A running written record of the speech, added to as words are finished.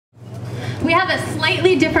we have a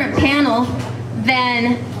slightly different panel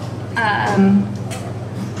than,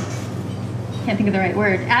 can't think of the right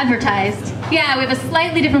word, advertised. Yeah, we have a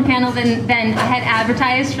slightly different panel than I had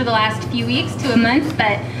advertised for the last few weeks to a month,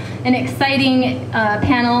 but an exciting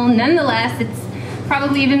panel nonetheless. It's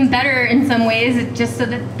probably even better in some ways, just so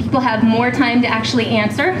that people have more time to actually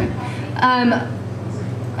answer.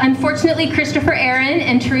 Unfortunately, Christopher Aaron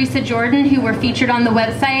and Teresa Jordan, who were featured on the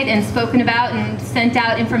website and spoken about and sent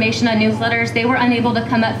out information on newsletters, they were unable to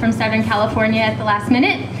come up from Southern California at the last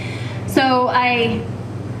minute. So I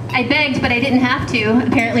begged, but I didn't have to,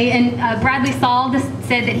 apparently, and Bradley Saul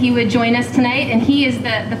said that he would join us tonight, and he is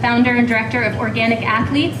the founder and director of Organic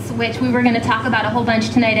Athletes, which we were going to talk about a whole bunch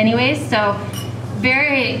tonight anyways, so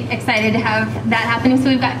very excited to have that happening. So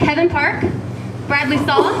we've got Kevin Park, Bradley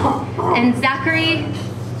Saul, and Zachary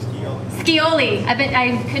Scioli.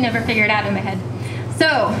 I could never figure it out in my head.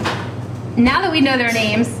 So now that we know their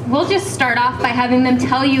names, we'll just start off by having them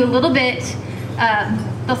tell you a little bit.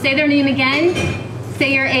 They'll say their name again,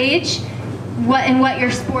 say your age, what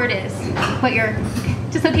your sport is,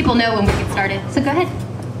 just so people know when we get started. So go ahead.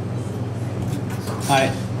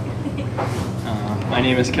 Hi, my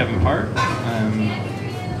name is Kevin Park.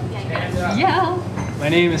 My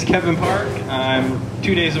name is Kevin Park. I'm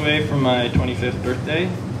 2 days away from my 25th birthday.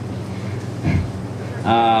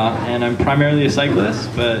 And I'm primarily a cyclist,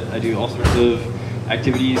 but I do all sorts of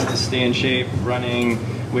activities to stay in shape: running,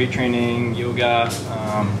 weight training, yoga.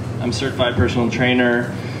 I'm a certified personal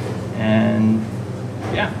trainer, and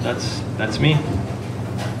yeah, that's me.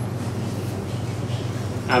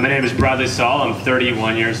 My name is Bradley Saul. I'm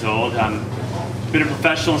 31 years old. I've been a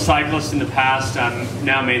professional cyclist in the past. I'm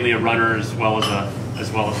now mainly a runner as well as a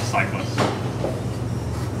cyclist.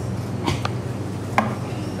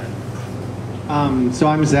 So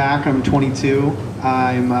I'm Zach. I'm 22.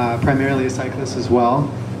 I'm primarily a cyclist as well,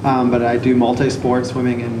 but I do multi-sport,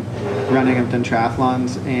 swimming and running. I've done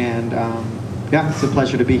triathlons, and yeah, it's a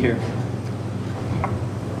pleasure to be here.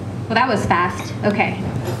 Well, that was fast. Okay.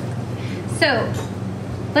 So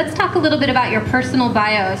let's talk a little bit about your personal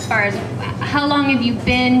bio, as far as how long have you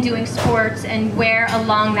been doing sports, and where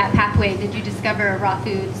along that pathway did you discover raw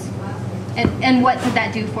foods, and what did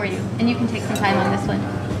that do for you? And you can take some time on this one.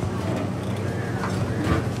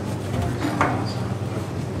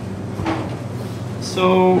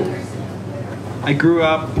 So I grew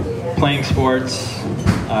up playing sports,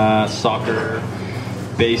 soccer,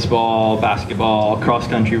 baseball, basketball,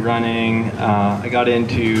 cross-country running. I got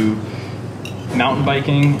into mountain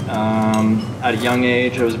biking at a young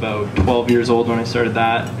age. I was about 12 years old when I started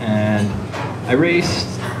that, and I raced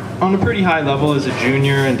on a pretty high level as a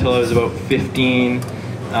junior until I was about 15.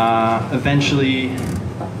 Eventually,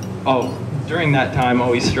 during that time,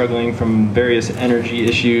 always struggling from various energy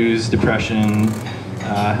issues, depression,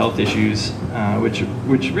 health issues,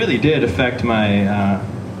 which really did affect my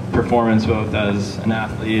performance, both as an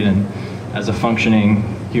athlete and as a functioning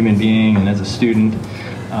human being and as a student.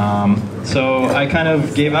 So I kind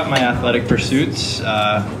of gave up my athletic pursuits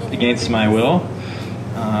against my will,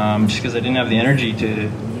 just because I didn't have the energy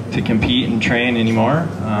to compete and train anymore.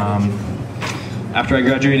 After I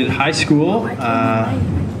graduated high school,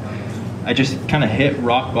 I just kind of hit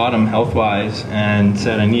rock bottom health-wise and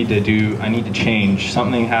said I need to change.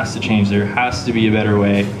 Something has to change. There has to be a better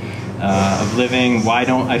way of living. Why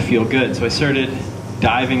don't I feel good? So I started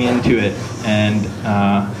diving into it and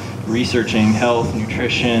researching health,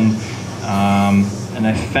 nutrition, and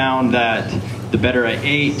I found that the better I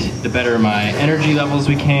ate, the better my energy levels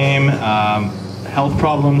became. Health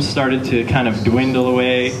problems started to kind of dwindle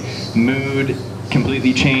away. Mood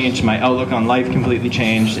completely changed. My outlook on life completely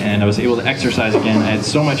changed, and I was able to exercise again. I had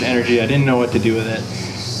so much energy, I didn't know what to do with it.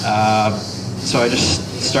 So I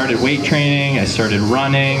just started weight training, I started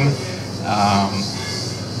running,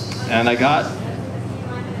 and I got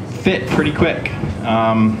fit pretty quick.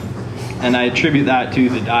 And I attribute that to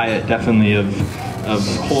the diet, definitely, of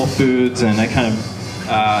whole foods, and I kind of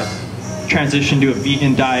transitioned to a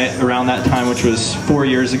vegan diet around that time, which was 4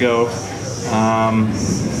 years ago.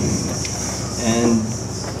 And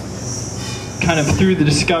kind of through the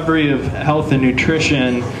discovery of health and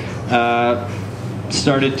nutrition,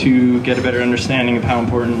 started to get a better understanding of how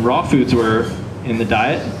important raw foods were in the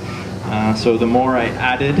diet. So the more I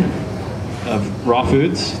added of raw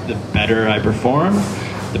foods, the better I performed,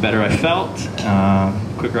 the better I felt, the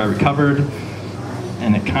quicker I recovered,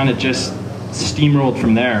 and it kind of just steamrolled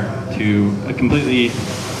from there to a completely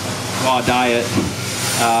raw diet,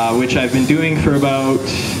 which I've been doing for about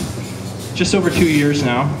just over 2 years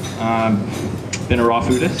now. Been a raw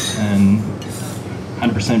foodist and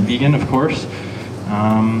 100% vegan, of course.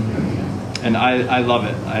 and I love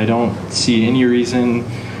it. I don't see any reason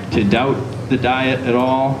to doubt the diet at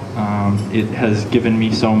all. It has given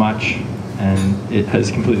me so much, and it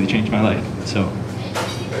has completely changed my life. So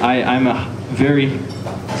I'm a very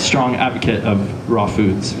strong advocate of raw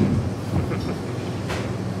foods.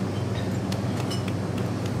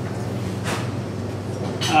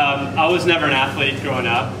 I was never an athlete growing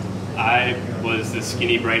up. I was the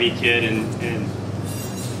skinny, brainy kid in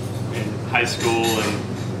high school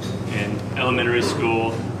and elementary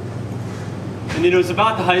school. And it was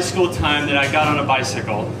about the high school time that I got on a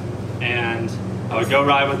bicycle, and I would go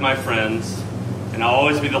ride with my friends, and I'll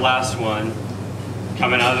always be the last one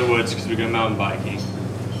coming out of the woods because we go mountain biking.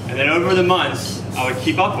 And then over the months, I would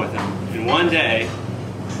keep up with them. And one day,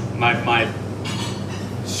 my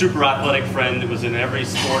super athletic friend that was in every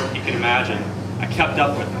sport you can imagine, I kept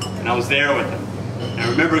up with him, and I was there with him. And I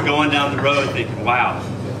remember going down the road thinking, wow,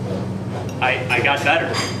 I got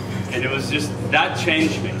better. And it was just, that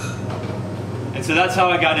changed me. And so that's how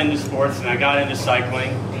I got into sports, and I got into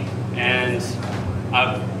cycling. And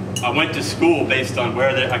I went to school based on where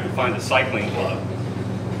I could find a cycling club.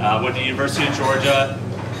 Went to the University of Georgia,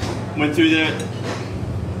 went through the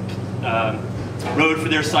rode for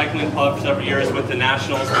their cycling club for several years, went to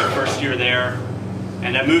nationals my first year there,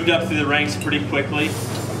 and I moved up through the ranks pretty quickly.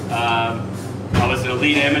 I was an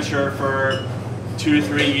elite amateur for 2 to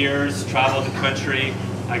 3 years, traveled the country.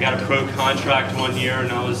 I got a pro contract one year,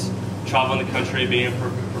 and I was traveling the country being a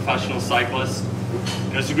professional cyclist.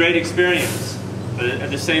 And it was a great experience, but at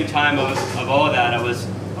the same time of all of that, I was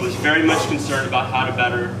very much concerned about how to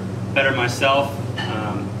better myself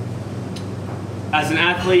as an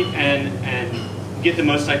athlete and get the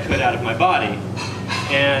most I could out of my body.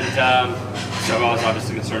 And so I was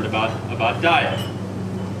obviously concerned about diet.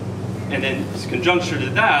 And then as a conjuncture to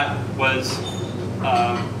that was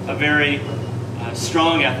a very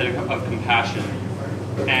strong ethic of compassion.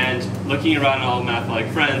 And looking around all my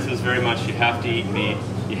athletic friends, it was very much, you have to eat meat,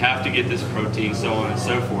 you have to get this protein, so on and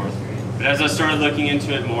so forth. But as I started looking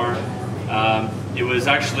into it more, it was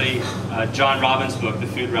actually John Robbins' book, The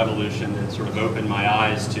Food Revolution, that sort of opened my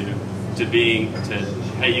eyes to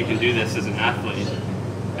hey, you can do this as an athlete.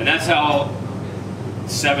 And that's how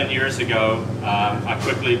 7 years ago, I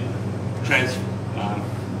quickly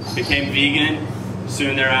became vegan.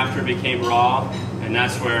 Soon thereafter became raw, and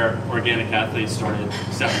that's where Organic Athletes started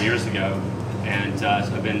 7 years ago. And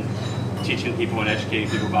I've been teaching people and educating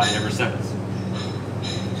people about it ever since.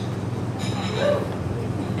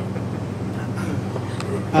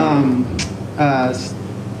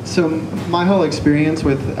 So my whole experience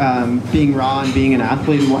with being raw and being an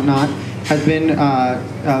athlete and whatnot has been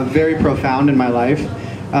very profound in my life.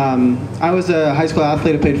 I was a high school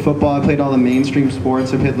athlete. I played football. I played all the mainstream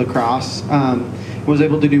sports. I played lacrosse. Was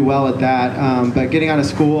able to do well at that. But getting out of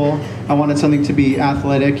school, I wanted something to be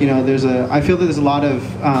athletic. You know, I feel that there's a lot of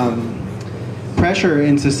pressure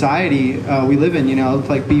in society we live in. You know,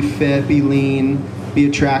 like be fit, be lean, be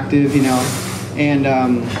attractive. You know, and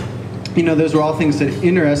you know, those were all things that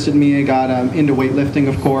interested me. I got into weightlifting,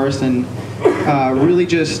 of course, and really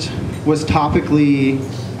just was topically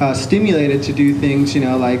stimulated to do things. You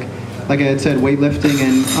know, like I had said, weightlifting,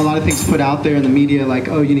 and a lot of things put out there in the media, like,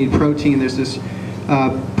 oh, you need protein. There's this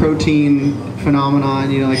protein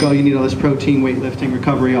phenomenon, you know, like, oh, you need all this protein, weightlifting,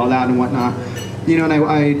 recovery, all that and whatnot. You know, and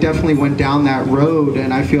I definitely went down that road,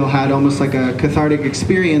 and I feel had almost like a cathartic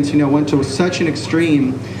experience, you know, went to such an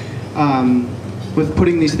extreme with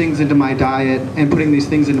putting these things into my diet and putting these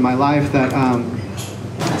things into my life that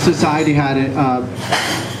society had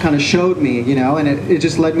kind of showed me, you know, and it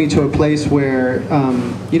just led me to a place where,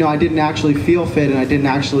 you know, I didn't actually feel fit, and I didn't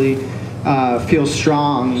actually feel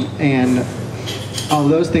strong, and all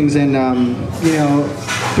those things. And you know,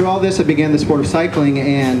 through all this, I began the sport of cycling,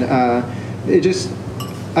 and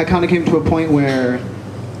I kind of came to a point where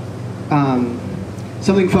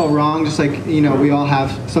something felt wrong, just like, you know, we all have,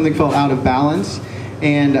 something felt out of balance.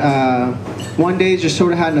 And one day just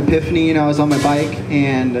sort of had an epiphany. You know, I was on my bike,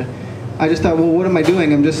 and I just thought, well, what am I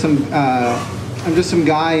doing? I'm just some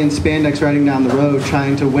guy in spandex riding down the road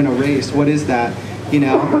trying to win a race. What is that? You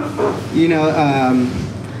know,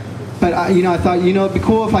 but you know, I thought, you know, it'd be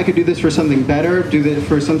cool if I could do this for something better, do this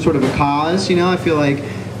for some sort of a cause. You know, I feel like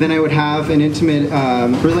then I would have an intimate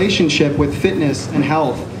relationship with fitness and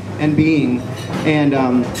health and being. And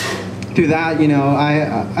through that, you know, I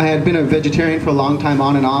had been a vegetarian for a long time,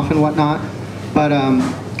 on and off and whatnot, but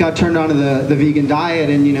got turned on to the vegan diet,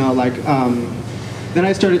 and, you know, like, then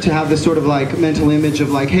I started to have this sort of like mental image of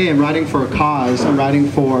like, hey, I'm riding for a cause, I'm riding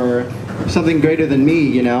for something greater than me,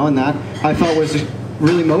 you know, and that I felt was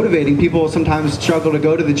really motivating. People sometimes struggle to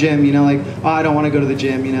go to the gym, you know, like, oh, I don't want to go to the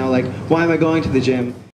gym, you know, like, why am I going to the gym?